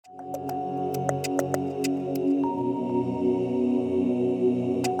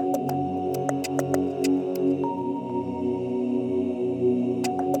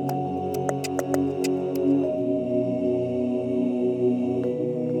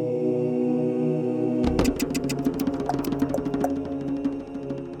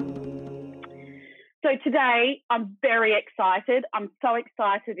So today I'm very excited. I'm so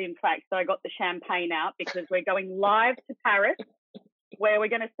excited, in fact, that I got the champagne out because we're going live to Paris, where we're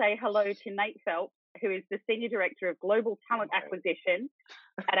going to say hello to Nate Phelps, who is the Senior Director of Global Talent Acquisition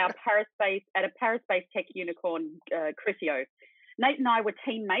at a Paris-based tech unicorn, Criteo. Nate and I were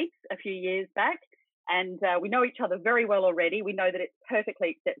teammates a few years back, and we know each other very well already. We know that it's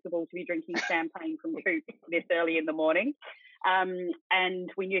perfectly acceptable to be drinking champagne from Coop this early in the morning.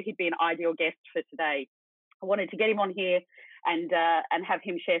 And we knew he'd be an ideal guest for today. I wanted to get him on here and have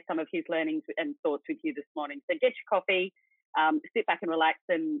him share some of his learnings and thoughts with you this morning. So get your coffee, sit back and relax,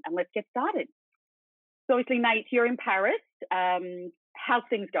 and let's get started. So obviously, Nate, you're in Paris. How's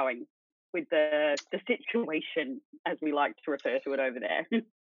things going with the situation, as we like to refer to it over there?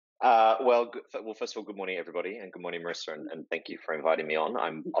 Well, first of all, good morning, everybody, and good morning, Marissa, and thank you for inviting me on.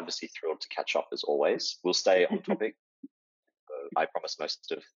 I'm obviously thrilled to catch up as always. We'll stay on topic. I promise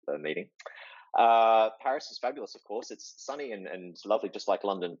most of the meeting. Paris is fabulous, of course. It's sunny and lovely, just like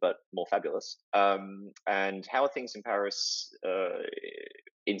London, but more fabulous. And how are things in Paris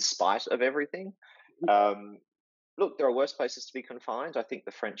in spite of everything? Look, there are worse places to be confined. I think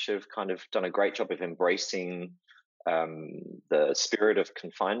the French have kind of done a great job of embracing the spirit of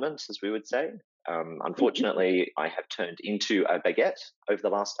confinement, as we would say. Unfortunately, I have turned into a baguette over the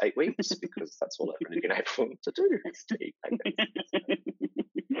last 8 weeks because that's all I've really been able to do is to eat baguettes.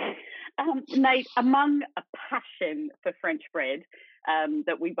 Nate, among a passion for French bread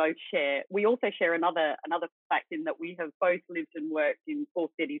that we both share, we also share another fact in that we have both lived and worked in 4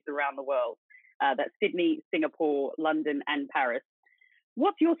 cities around the world. That's Sydney, Singapore, London, and Paris.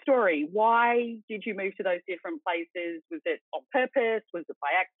 What's your story? Why did you move to those different places? Was it on purpose? Was it by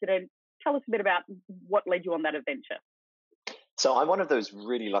accident? Tell us a bit about what led you on that adventure. So I'm one of those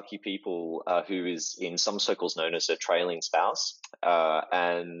really lucky people who is in some circles known as a trailing spouse.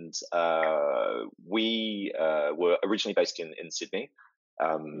 And we were originally based in Sydney.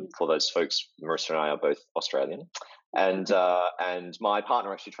 For those folks, Marissa and I are both Australian. And my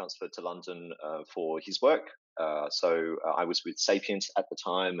partner actually transferred to London for his work. So I was with Sapient at the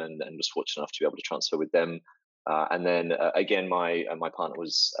time and was fortunate enough to be able to transfer with them. And then again, my partner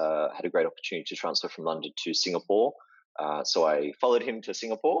had a great opportunity to transfer from London to Singapore. So I followed him to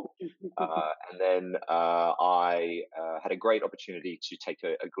Singapore, and then I had a great opportunity to take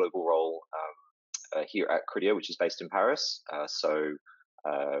a global role here at Criteo, which is based in Paris. So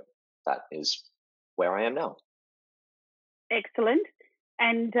that is where I am now. Excellent.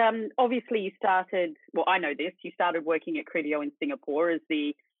 And obviously you started, well, I know this, you started working at Criteo in Singapore as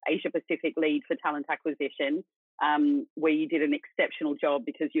the Asia Pacific lead for talent acquisition, where you did an exceptional job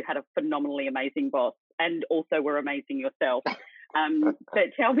because you had a phenomenally amazing boss and also were amazing yourself.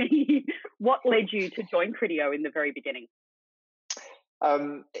 But tell me, what led you to join Criteo in the very beginning?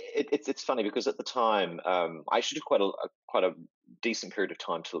 It's funny because at the time I actually took quite a decent period of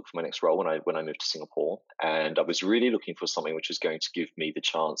time to look for my next role when I moved to Singapore, and I was really looking for something which was going to give me the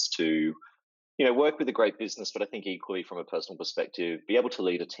chance to work with a great business, but I think equally from a personal perspective, be able to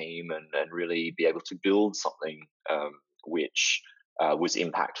lead a team and really be able to build something which was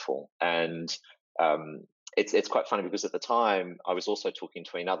impactful. And it's quite funny because at the time I was also talking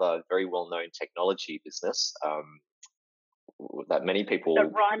to another very well-known technology business that many people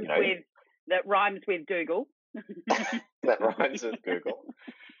that rhymes with Google. That rhymes with Google.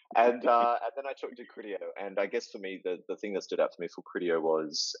 And then I talked to Criteo, and I guess for me, the thing that stood out for me for Criteo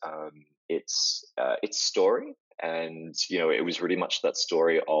was its story, and it was really much that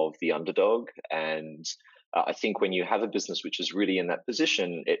story of the underdog. And I think when you have a business which is really in that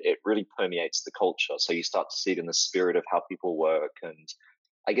position, it really permeates the culture. So you start to see it in the spirit of how people work, and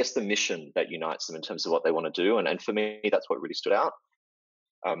I guess the mission that unites them in terms of what they want to do. And for me, that's what really stood out.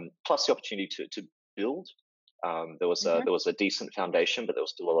 Plus the opportunity to build. There was a decent foundation, but there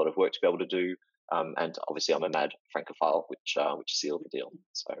was still a lot of work to be able to do. And obviously, I'm a mad Francophile, which sealed the deal.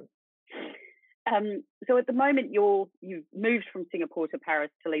 So at the moment, you've moved from Singapore to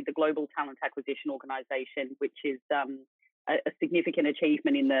Paris to lead the Global Talent Acquisition Organisation, which is a significant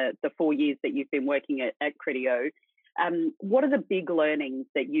achievement in the 4 years that you've been working at Criteo. What are the big learnings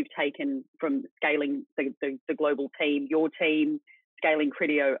that you've taken from scaling the global team, your team, scaling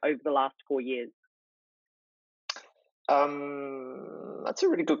Criteo over the last 4 years? That's a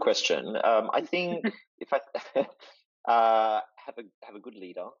really good question. I think if I have a good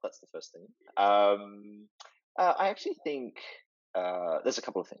leader, that's the first thing. I actually think there's a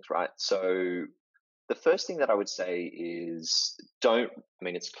couple of things, right? So the first thing that I would say is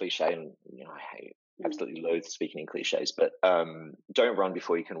it's cliche, and absolutely loathe speaking in cliches, but don't run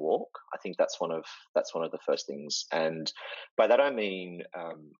before you can walk. I think that's one of the first things. And by that I mean,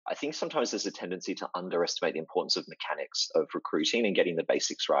 I think sometimes there's a tendency to underestimate the importance of mechanics of recruiting and getting the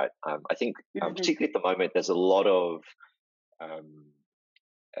basics right. I think particularly at the moment, there's a lot of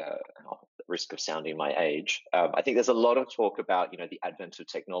risk of sounding my age. I think there's a lot of talk about the advent of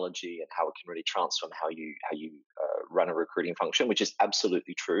technology and how it can really transform how you run a recruiting function, which is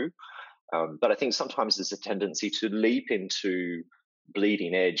absolutely true. But I think sometimes there's a tendency to leap into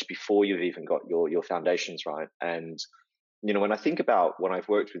bleeding edge before you've even got your foundations right. And when I think about when I've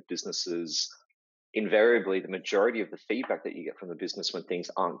worked with businesses, invariably the majority of the feedback that you get from the business when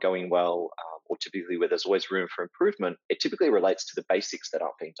things aren't going well, or typically where there's always room for improvement, it typically relates to the basics that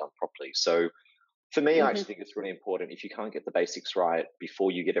aren't being done properly. So for me, I actually think it's really important, if you can't get the basics right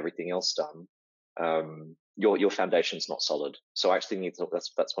before you get everything else done, your foundation's not solid. So I actually think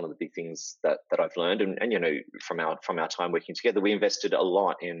that's one of the big things that I've learned. And from our time working together, we invested a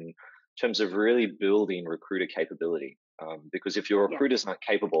lot in terms of really building recruiter capability. Because if your recruiters aren't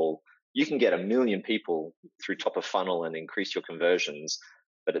capable, you can get 1 million people through top of funnel and increase your conversions.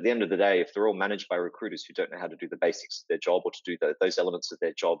 But at the end of the day, if they're all managed by recruiters who don't know how to do the basics of their job or to do those elements of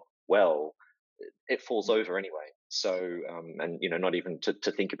their job well, it falls over anyway. So, and not even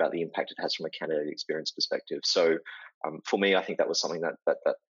to think about the impact it has from a candidate experience perspective. So, for me, I think that was something that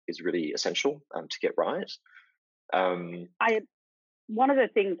is really essential to get right. One of the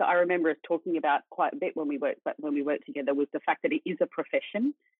things that I remember us talking about quite a bit when we worked together was the fact that it is a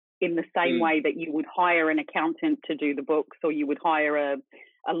profession, in the same way that you would hire an accountant to do the books, or you would hire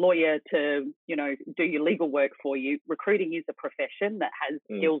a lawyer to do your legal work for you. Recruiting is a profession that has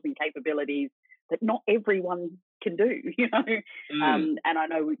skills and capabilities that not everyone can do. And I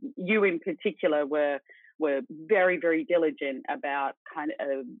know you in particular were very, very diligent about kind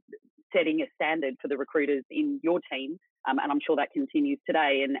of setting a standard for the recruiters in your team, and I'm sure that continues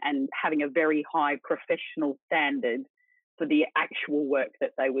today, and having a very high professional standard for the actual work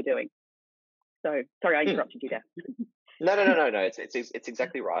that they were doing. So sorry, I interrupted you there. No. It's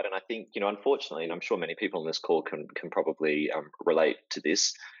exactly right. And I think, unfortunately, and I'm sure many people on this call can probably relate to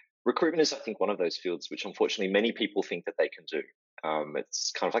this, recruitment is, I think, one of those fields which unfortunately many people think that they can do.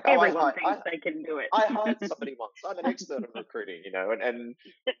 It's kind of like, everyone thinks they can do it. I hired somebody once. I'm an expert in recruiting, and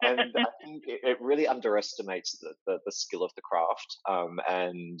I think it really underestimates the skill of the craft.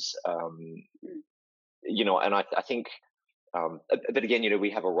 And I think, but again, we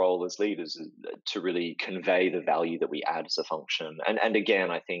have a role as leaders to really convey the value that we add as a function. And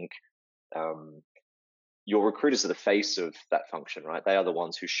again, I think your recruiters are the face of that function, right? They are the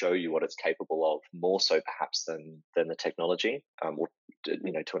ones who show you what it's capable of, more so perhaps than the technology, or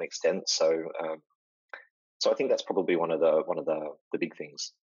to an extent. So I think that's probably one of the big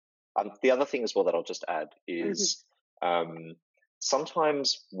things. The other thing as well that I'll just add is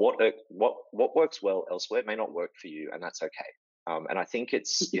sometimes what works well elsewhere may not work for you, and that's okay. And I think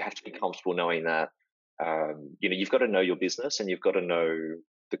you have to be comfortable knowing that you've got to know your business, and you've got to know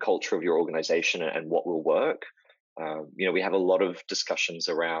the culture of your organization and what will work. We have a lot of discussions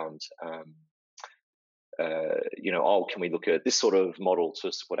around, can we look at this sort of model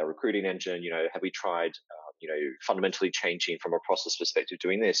to support our recruiting engine? Have we tried, fundamentally changing from a process perspective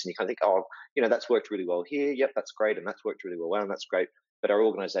doing this? And you kind of think, that's worked really well here. Yep, that's great. And that's worked really well, and that's great. But our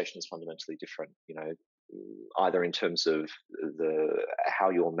organization is fundamentally different, either in terms of how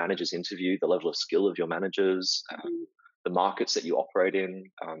your managers interview, the level of skill of your managers, the markets that you operate in.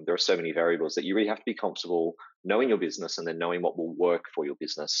 There are so many variables that you really have to be comfortable knowing your business, and then knowing what will work for your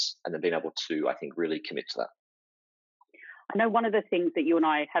business, and then being able to, I think, really commit to that. I know one of the things that you and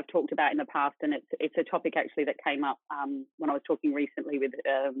I have talked about in the past, and it's a topic actually that came up when I was talking recently with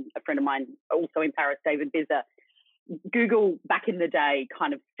a friend of mine, also in Paris, David Bizza. Google back in the day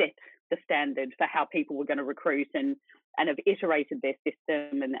kind of set the standard for how people were going to recruit, and have iterated their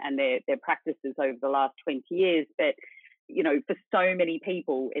system and their practices over the last 20 years. But for so many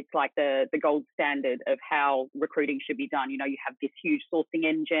people, it's like the gold standard of how recruiting should be done. You have this huge sourcing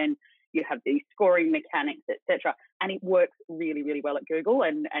engine, you have these scoring mechanics, etc., and it works really, really well at Google.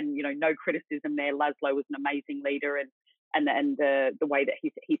 And no criticism there. Laszlo was an amazing leader, and the way that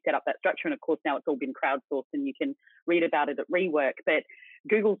he set up that structure. And of course, now it's all been crowdsourced, and you can read about it at Rework. But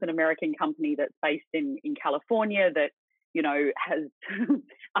Google's an American company that's based in California that has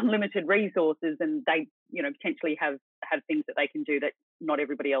unlimited resources, and they potentially have things that they can do that not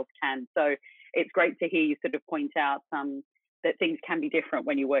everybody else can. So it's great to hear you sort of point out that things can be different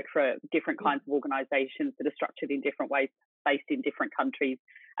when you work for different kinds of organizations that are structured in different ways, based in different countries,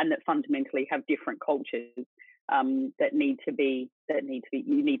 and that fundamentally have different cultures that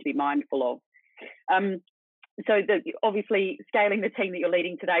you need to be mindful of. So obviously scaling the team that you're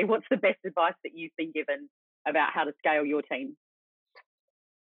leading today, what's the best advice that you've been given about how to scale your team?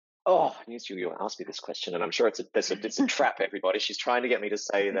 Oh, you asked me this question, and I'm sure it's a trap, everybody. She's trying to get me to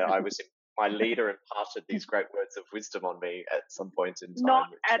say that my leader imparted these great words of wisdom on me at some point in time. Not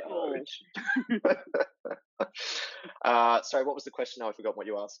at all. Sorry, what was the question now? I forgot what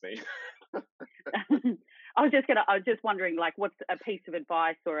you asked me. I was just wondering, like, what's a piece of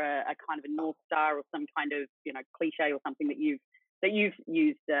advice or a kind of a North Star or some kind of, cliche or something that you've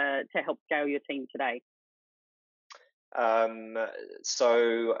used to help scale your team today?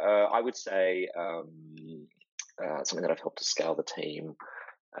 So I would say something that I've helped to scale the team.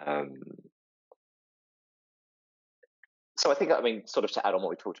 So I think, sort of to add on what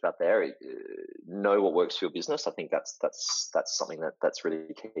we talked about there, know what works for your business. I think that's something that's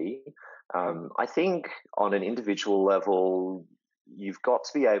really key. I think on an individual level, you've got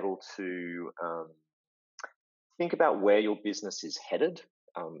to be able to think about where your business is headed.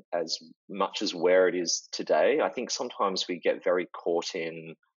 As much as where it is today. I think sometimes we get very caught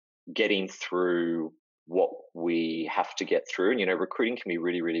in getting through what we have to get through. And, recruiting can be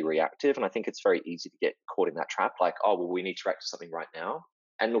really, really reactive. And I think it's very easy to get caught in that trap. Like, oh, well, we need to react to something right now.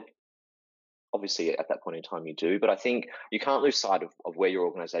 And look, obviously at that point in time you do, but I think you can't lose sight of where your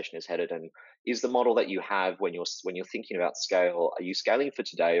organization is headed. And is the model that you have when you're thinking about scale, are you scaling for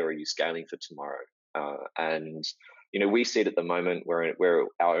today or are you scaling for tomorrow? And we see it at the moment where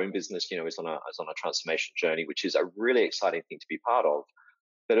our own business, is on a transformation journey, which is a really exciting thing to be part of.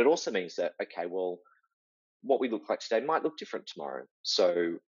 But it also means that, okay, well, what we look like today might look different tomorrow.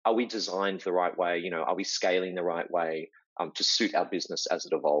 So are we designed the right way? Are we scaling the right way to suit our business as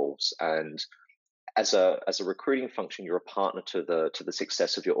it evolves? And as a recruiting function, you're a partner to the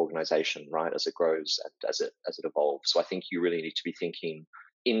success of your organization, right? As it grows and as it evolves. So I think you really need to be thinking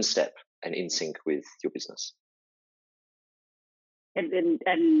in step and in sync with your business. And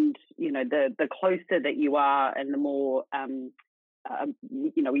the closer that you are, and the more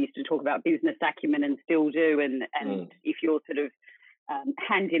we used to talk about business acumen and still do, and if you're sort of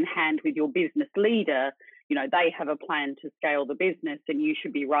hand in hand with your business leader, they have a plan to scale the business, and you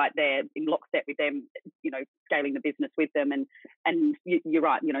should be right there in lockstep with them, scaling the business with them. And you're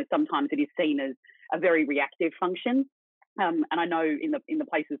right, sometimes it is seen as a very reactive function. And I know in the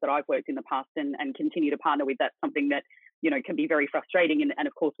places that I've worked in the past and continue to partner with, that's something that can be very frustrating. And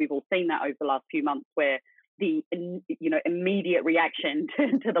of course, we've all seen that over the last few months, where the immediate reaction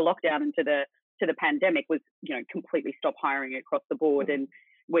to the lockdown and to the pandemic was completely stop hiring across the board. And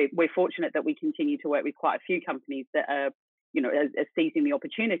we're fortunate that we continue to work with quite a few companies that are seizing the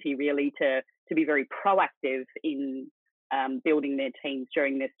opportunity really to be very proactive in building their teams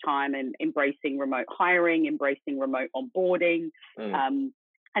during this time, and embracing remote hiring, embracing remote onboarding,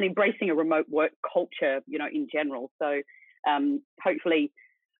 and embracing a remote work culture, in general. So hopefully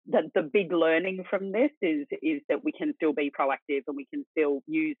the big learning from this is that we can still be proactive, and we can still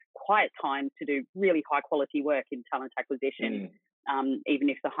use quiet time to do really high quality work in talent acquisition, even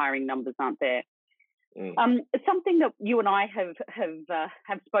if the hiring numbers aren't there. It's something that you and I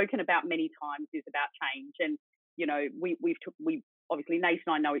have spoken about many times, is about change. And we obviously, Nate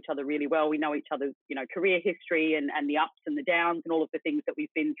and I know each other really well. We know each other's career history and the ups and the downs and all of the things that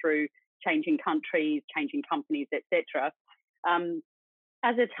we've been through, changing countries, changing companies, etc.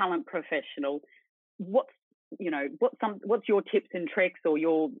 As a talent professional, what's your tips and tricks, or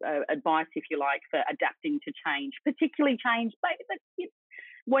your advice, if you like, for adapting to change, particularly change that you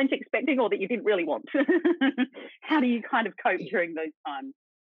weren't expecting or that you didn't really want? How do you kind of cope during those times?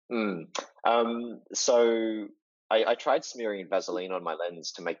 So I tried smearing Vaseline on my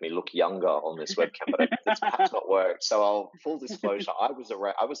lens to make me look younger on this webcam, but it's perhaps not worked. So full disclosure, I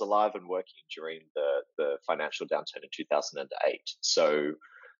was alive and working during the financial downturn in 2008. So,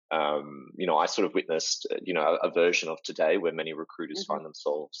 I sort of witnessed, a version of today where many recruiters find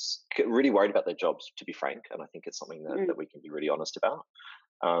themselves really worried about their jobs, to be frank. And I think it's something that we can be really honest about.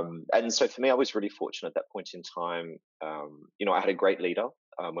 And so for me, I was really fortunate at that point in time. I had a great leader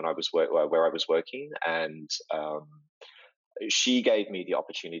when I was where I was working, and she gave me the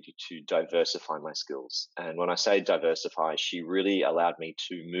opportunity to diversify my skills. And when I say diversify, she really allowed me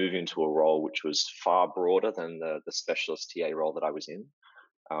to move into a role which was far broader than the specialist TA role that I was in,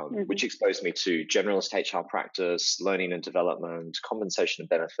 which exposed me to generalist HR practice, learning and development, compensation and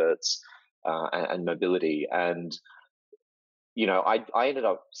benefits, and mobility. And I ended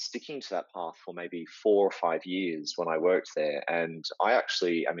up sticking to that path for maybe 4 or 5 years when I worked there. And I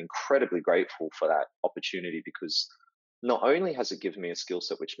actually am incredibly grateful for that opportunity, because not only has it given me a skill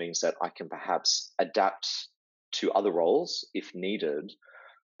set, which means that I can perhaps adapt to other roles if needed,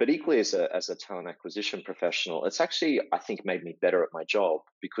 But equally, as a talent acquisition professional, it's actually, I think, made me better at my job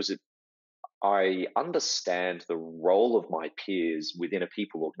because I understand the role of my peers within a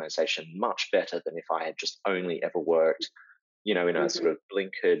people organization much better than if I had just only ever worked, in a sort of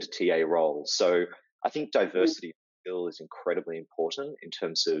blinkered TA role. So I think diversity of skill is incredibly important in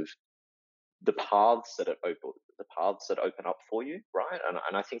terms of the paths that open up for you, right?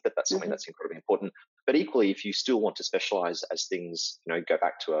 And I think that's something that's incredibly important. But equally, if you still want to specialize as things, go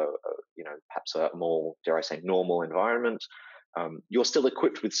back to perhaps a more, dare I say, normal environment, you're still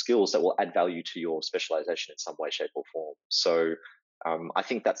equipped with skills that will add value to your specialization in some way, shape, or form. So I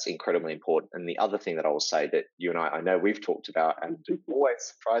think that's incredibly important. And the other thing that I will say that you and I know we've talked about, and it always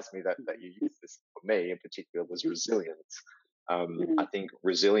surprised me that you use this for me in particular, was resilience. I think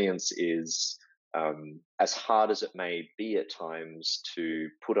resilience is, as hard as it may be at times, to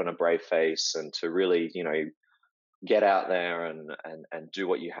put on a brave face and to really, get out there and do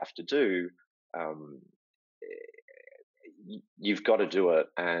what you have to do. You've got to do it.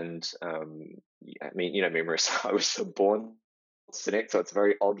 And I mean, Marissa, I was a born cynic, so it's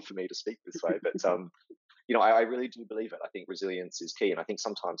very odd for me to speak this way, but I really do believe it. I think resilience is key, and I think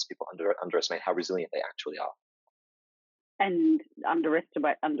sometimes people underestimate how resilient they actually are. And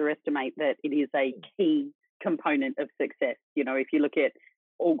underestimate that it is a key component of success. If you look at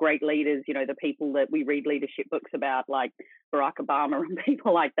all great leaders, the people that we read leadership books about, like Barack Obama and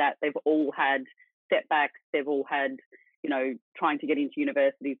people like that, they've all had setbacks. They've all had, trying to get into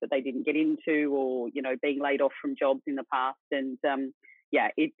universities that they didn't get into, or, being laid off from jobs in the past. And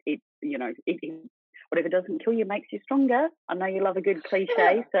whatever doesn't kill you makes you stronger. I know you love a good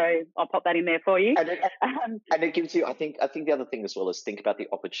cliche, so I'll pop that in there for you. And it gives you, I think the other thing as well is think about the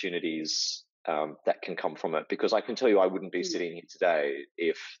opportunities that can come from it, because I can tell you I wouldn't be sitting here today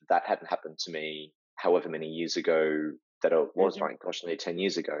if that hadn't happened to me however many years ago that it was, right? Gosh, nearly 10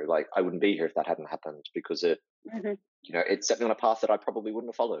 years ago. Like, I wouldn't be here if that hadn't happened, because it, it set me on a path that I probably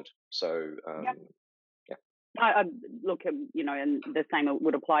wouldn't have followed. So, I look, and the same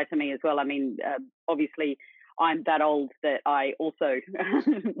would apply to me as well. I mean, obviously, I'm that old that I also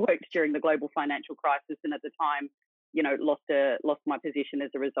worked during the global financial crisis, and at the time, lost my position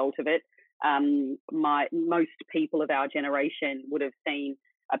as a result of it. Most people of our generation would have seen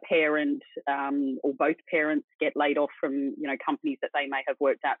a parent or both parents get laid off from companies that they may have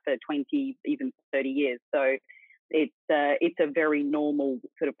worked at for 20, even 30 years. So it's a very normal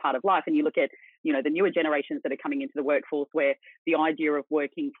sort of part of life. And you look at the newer generations that are coming into the workforce, where the idea of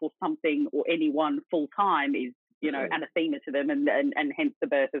working for something or anyone full time is anathema to them, and hence the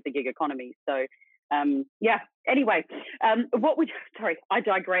birth of the gig economy. So anyway, sorry, I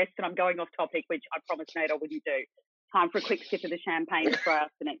digress and I'm going off topic, which I promised Nate I wouldn't do. Time for a quick sip of the champagne before I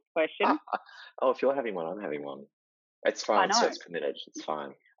ask the next question. Oh, if you're having one, I'm having one. It's fine. So it's permitted. It's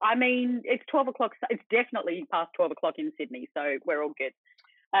fine. I mean, it's 12 o'clock. It's definitely past 12 o'clock in Sydney, so we're all good.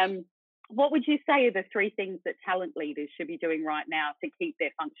 What would you say are the three things that talent leaders should be doing right now to keep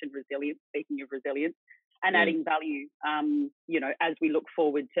their function resilient, speaking of resilience, and adding value, as we look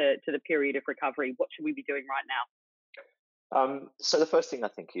forward to the period of recovery? What should we be doing right now? So the first thing I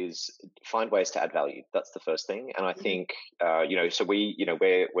think is find ways to add value. That's the first thing. And I think, so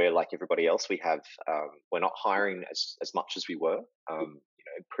we're like everybody else. We have, we're not hiring as much as we were,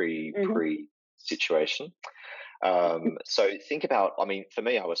 pre situation. So think about, I mean, for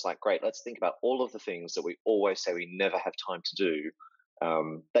me, I was like, great, let's think about all of the things that we always say we never have time to do,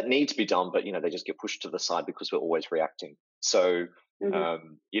 that need to be done, but, they just get pushed to the side because we're always reacting. So,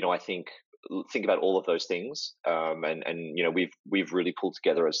 I think about all of those things, and we've really pulled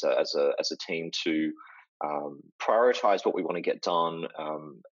together as a team to prioritize what we want to get done,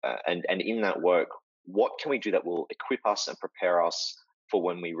 and in that work, what can we do that will equip us and prepare us for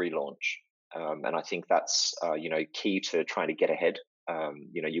when we relaunch? And I think that's key to trying to get ahead.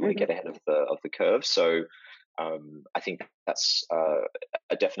 You want to get ahead of the curve. So I think that's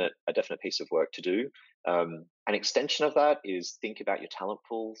a definite piece of work to do. An extension of that is think about your talent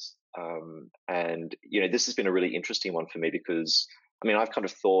pools. And this has been a really interesting one for me, because I mean, I've kind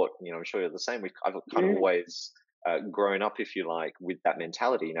of thought, I'm sure you're the same. I've kind of always grown up, if you like, with that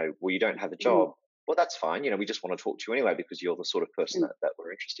mentality. Well, you don't have a job. Well, that's fine. We just want to talk to you anyway because you're the sort of person that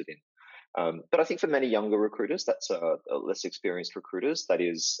we're interested in. But I think for many younger recruiters, that's less experienced recruiters, that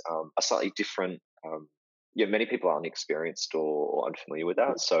is a slightly different. Many people aren't experienced or unfamiliar with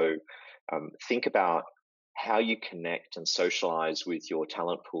that. So think about how you connect and socialize with your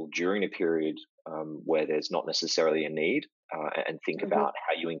talent pool during a period where there's not necessarily a need, and think about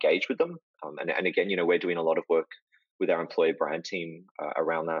how you engage with them. And again, we're doing a lot of work with our employer brand team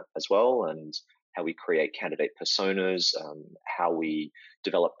around that as well. And how we create candidate personas, how we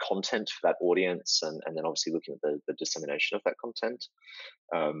develop content for that audience, and then obviously looking at the dissemination of that content.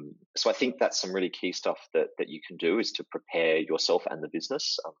 So I think that's some really key stuff that you can do, is to prepare yourself and the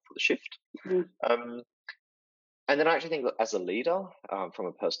business for the shift. Mm-hmm. And then I actually think that as a leader, from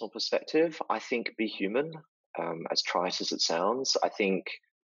a personal perspective, I think be human, as trite as it sounds. I think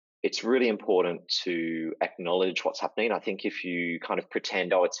it's really important to acknowledge what's happening. I think if you kind of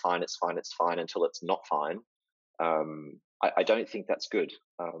pretend, oh, it's fine, until it's not fine, I don't think that's good.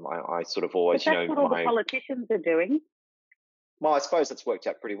 I sort of always, but that's what all the politicians are doing. Well, I suppose it's worked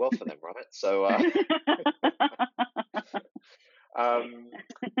out pretty well for them, right? So,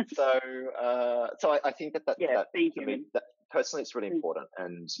 so I think that for me, that personally, it's really important.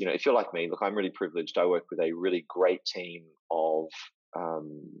 And if you're like me, look, I'm really privileged. I work with a really great team of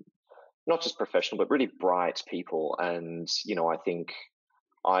not just professional, but really bright people. And I think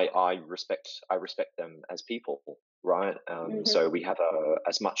I respect them as people, right? So we have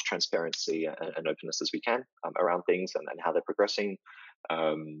as much transparency and openness as we can around things and how they're progressing.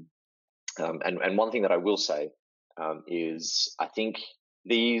 And one thing that I will say is, I think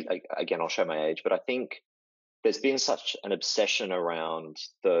again, I'll show my age, but I think there's been such an obsession around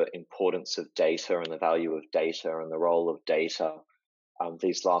the importance of data and the value of data and the role of data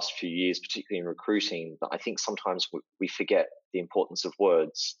these last few years, particularly in recruiting, that I think sometimes we forget the importance of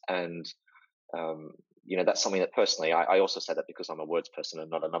words. And that's something that personally, I also say that because I'm a words person and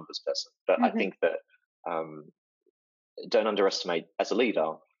not a numbers person. But I think that don't underestimate, as a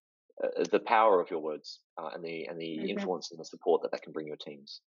leader, the power of your words and the influence and the support that can bring your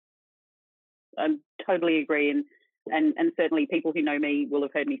teams. I totally agree, and certainly people who know me will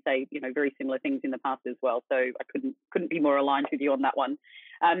have heard me say very similar things in the past as well. So I couldn't be more aligned with you on that one.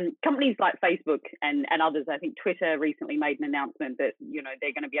 Companies like Facebook and others, I think Twitter recently made an announcement that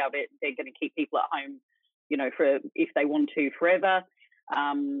they're going to keep people at home, for if they want to forever.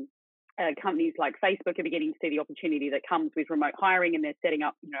 Companies like Facebook are beginning to see the opportunity that comes with remote hiring, and they're setting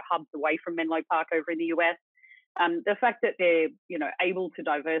up hubs away from Menlo Park over in the US. The fact that they're able to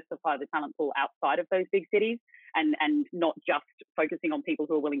diversify the talent pool outside of those big cities and not just focusing on people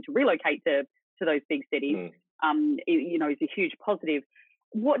who are willing to relocate to those big cities, is a huge positive.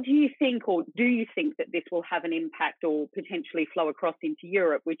 What do you think, or do you think that this will have an impact or potentially flow across into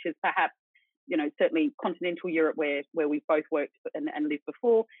Europe, which is perhaps certainly continental Europe, where we've both worked and lived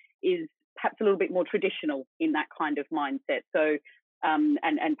before, is perhaps a little bit more traditional in that kind of mindset. So, and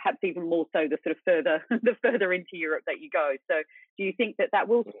perhaps even more so the further into Europe that you go. So, do you think that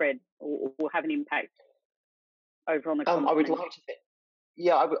will spread or have an impact over on the continent? I would like to think.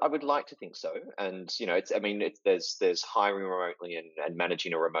 Yeah, I would like to think so. And there's hiring remotely and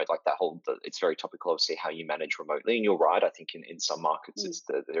managing a remote, like that whole. It's very topical, obviously, how you manage remotely. And you're right. I think in some markets,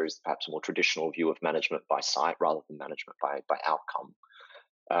 there is perhaps a more traditional view of management by site rather than management by outcome.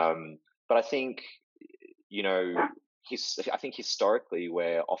 But I think I think historically,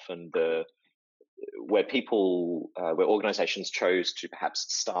 where organizations chose to perhaps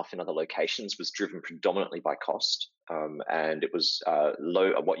staff in other locations was driven predominantly by cost, and it was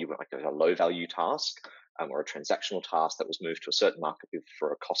what you would like a low value task or a transactional task that was moved to a certain market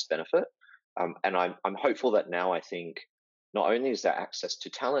for a cost benefit. And I'm hopeful that now, I think not only is there access to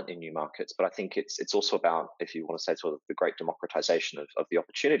talent in new markets, but I think it's also about, if you want to say, sort of the great democratization of the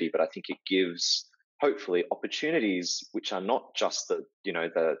opportunity. But I think it gives, hopefully, opportunities which are not just the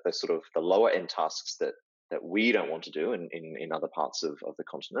sort of the lower end tasks that we don't want to do in other parts of the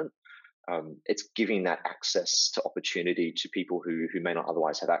continent. It's giving that access to opportunity to people who may not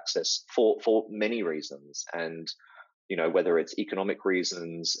otherwise have access for many reasons. And whether it's economic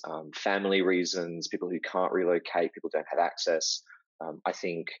reasons, family reasons, people who can't relocate, people who don't have access. I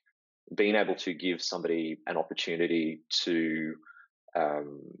think being able to give somebody an opportunity to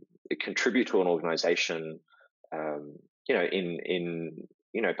contribute to an organization, in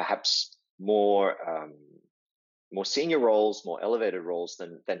perhaps more senior roles, more elevated roles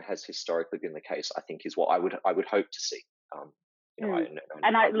than has historically been the case, I think is what I would hope to see. I would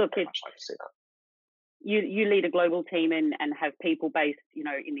like to see that. You lead a global team and have people based,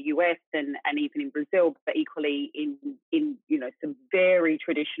 in the US and even in Brazil, but equally in some very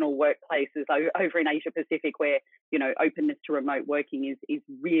traditional workplaces over in Asia Pacific, where openness to remote working is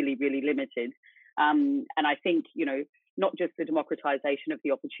really, really limited. And I think not just the democratization of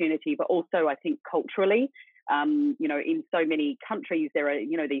the opportunity, but also I think culturally, in so many countries there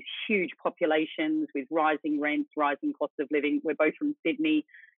are these huge populations with rising rents, rising cost of living. We're both from Sydney.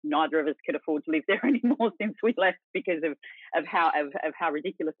 Neither of us could afford to live there anymore since we left because of how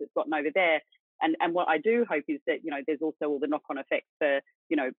ridiculous it's gotten over there. And what I do hope is that, there's also all the knock-on effects for,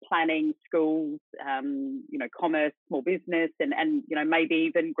 planning, schools, commerce, small business, and maybe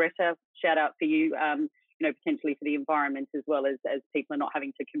even Greta, shout out for you, potentially for the environment as well, as people are not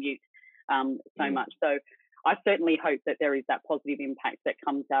having to commute so much. So I certainly hope that there is that positive impact that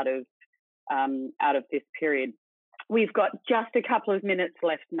comes out of this period. We've got just a couple of minutes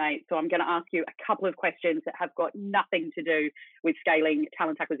left, Nate, so I'm going to ask you a couple of questions that have got nothing to do with scaling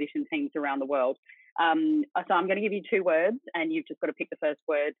talent acquisition teams around the world. So I'm going to give you 2 words, and you've just got to pick the first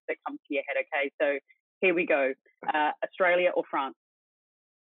word that comes to your head, okay? So here we go. Australia or France?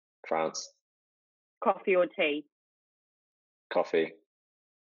 France. Coffee or tea? Coffee.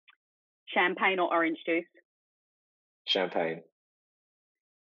 Champagne or orange juice? Champagne.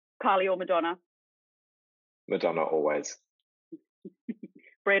 Kylie or Madonna? Madonna always.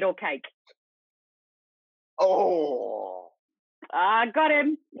 Bread or cake? Oh, got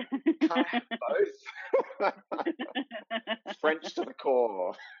him. Both. French to the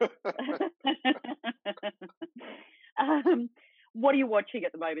core. What are you watching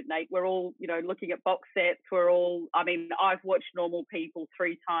at the moment, Nate? We're all, looking at box sets. I've watched Normal People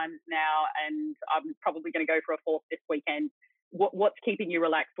 3 times now, and I'm probably going to go for a 4th this weekend. What's keeping you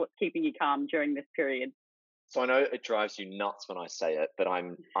relaxed? What's keeping you calm during this period? So I know it drives you nuts when I say it, but I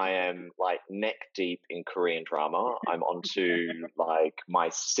am like neck deep in Korean drama. I'm onto my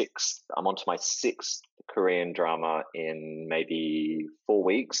 6th Korean drama in maybe 4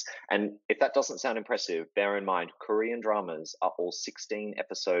 weeks. And if that doesn't sound impressive, bear in mind, Korean dramas are all 16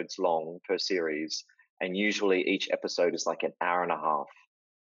 episodes long per series. And usually each episode is like an hour and a half.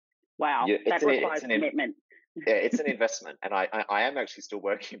 Wow, that requires commitment. Yeah, it's an investment, and I am actually still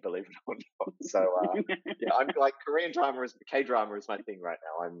working, believe it or not. So I'm like K-drama is my thing right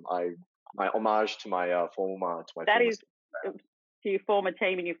now. My homage to my former that is to your former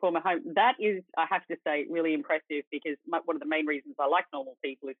team and your former home. That is, I have to say, really impressive, because one of the main reasons I like Normal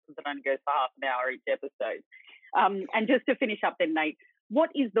People is because it only goes for half an hour each episode. And just to finish up then, Nate, what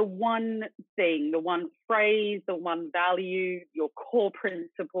is the one thing, the one phrase, the one value, your core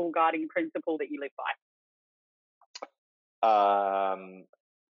principle, guiding principle that you live by?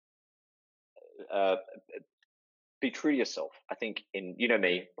 Be true to yourself. I think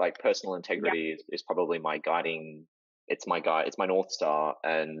me, like personal integrity is probably my guiding. It's my North Star.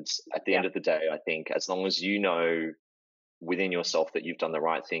 And at the end of the day, I think as long as you know within yourself that you've done the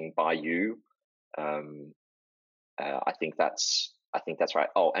right thing by you, I think that's right.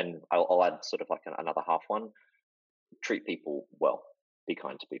 Oh, and I'll add sort of like another half one. Treat people well. Be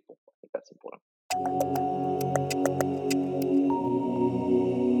kind to people. I think that's important.